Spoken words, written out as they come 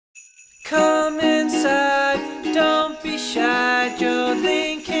Come inside, don't be shy.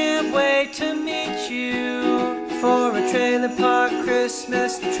 Jolene can't wait to meet you for a trailer park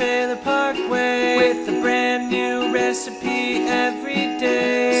Christmas the trailer park way, with a brand new recipe every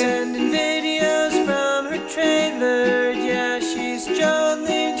day. Sending videos from her trailer. Yeah, she's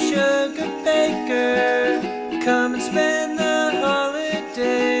Jolene Sugarbaker. Come and spend the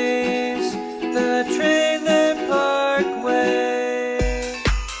holidays the trailer park way.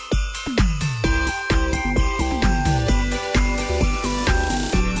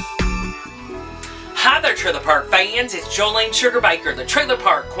 Hi there, Trailer Park fans. It's Jolene Sugarbaker, the Trailer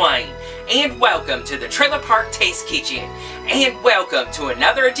Park Queen, and welcome to the Trailer Park Test Kitchen, and welcome to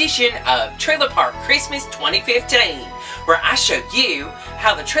another edition of Trailer Park Christmas 2015, where I show you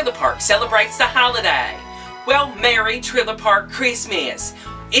how the Trailer Park celebrates the holiday. Well, Merry Trailer Park Christmas!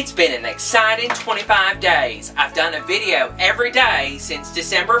 It's been an exciting 25 days. I've done a video every day since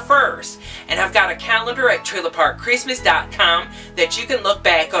December 1st, and I've got a calendar at trailerparkchristmas.com that you can look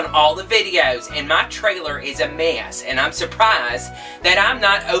back on all the videos, and my trailer is a mess, and I'm surprised that I'm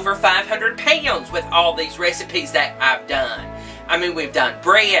not over 500 pounds with all these recipes that I've done. I mean, we've done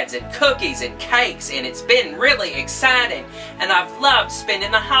breads and cookies and cakes, and it's been really exciting, and I've loved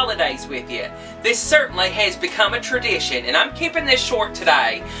spending the holidays with you. This certainly has become a tradition, and I'm keeping this short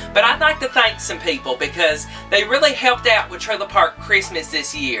today, but I'd like to thank some people because they really helped out with Trailer Park Christmas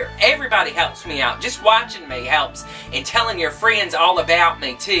this year. Everybody helps me out. Just watching me helps, and telling your friends all about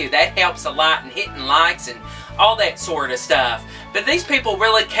me too. That helps a lot, and hitting likes and all that sort of stuff. But these people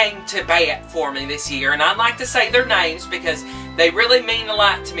really came to bat for me this year, and I'd like to say their names because they really mean a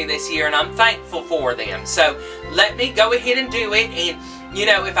lot to me this year, and I'm thankful for them. So let me go ahead and do it, and you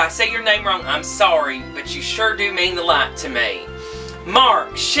know, if I say your name wrong, I'm sorry, but you sure do mean a lot to me.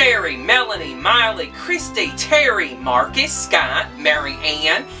 Mark, Sherry, Melanie, Miley, Christy, Terry, Marcus, Scott, Mary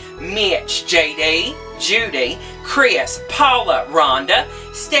Ann, Mitch, JD, Judy, Chris, Paula, Rhonda,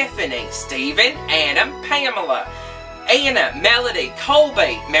 Stephanie, Stephen, Adam, Pamela, Anna, Melody,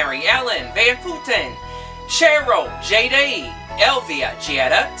 Colby, Mary Ellen, Van Fulton, Cheryl, JD, Elvia,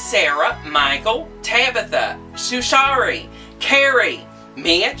 Jetta, Sarah, Michael, Tabitha, Sushari, Carrie,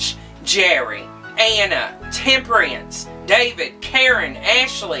 Mitch, Jerry, Anna, Temperance, David, Karen,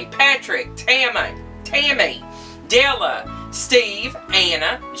 Ashley, Patrick, Tammy, Della, Steve,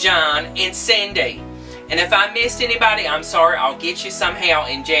 Anna, John, and Cindy. And if I missed anybody, I'm sorry. I'll get you somehow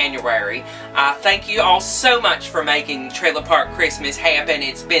in January. Thank you all so much for making Trailer Park Christmas happen.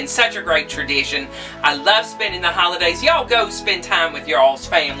 It's been such a great tradition. I love spending the holidays. Y'all go spend time with your all's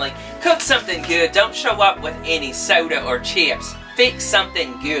family. Cook something good. Don't show up with any soda or chips. Fix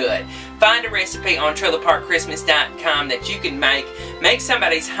something good. Find a recipe on trailerparkchristmas.com that you can make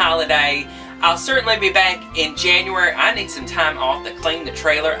somebody's holiday. I'll certainly be back in January. I need some time off to clean the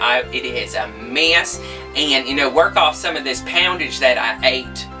trailer. It is a mess, and you know, work off some of this poundage that I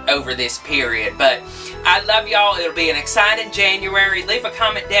ate over this period. But I love y'all. It'll be an exciting January. Leave a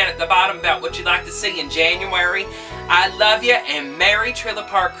comment down at the bottom about what you'd like to see in January. I love you, and Merry Trailer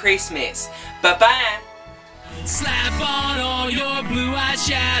Park Christmas. Bye-bye. Slap on all your blue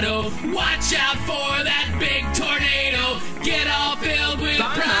eyeshadow. Watch out for that big tornado. Get all filled with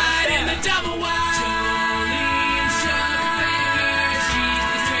pride in the double wide. Jolene Sugarbaker, she's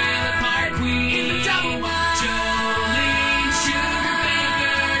the trailer park queen. In the double wide. Jolene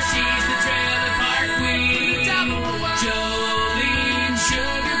Sugarbaker, she's the trailer park queen. In the double wide. Jolene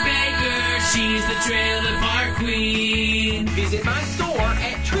Sugarbaker, she's the trailer park queen. Visit my store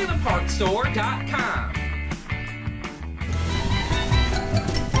at trailerparkstore.com.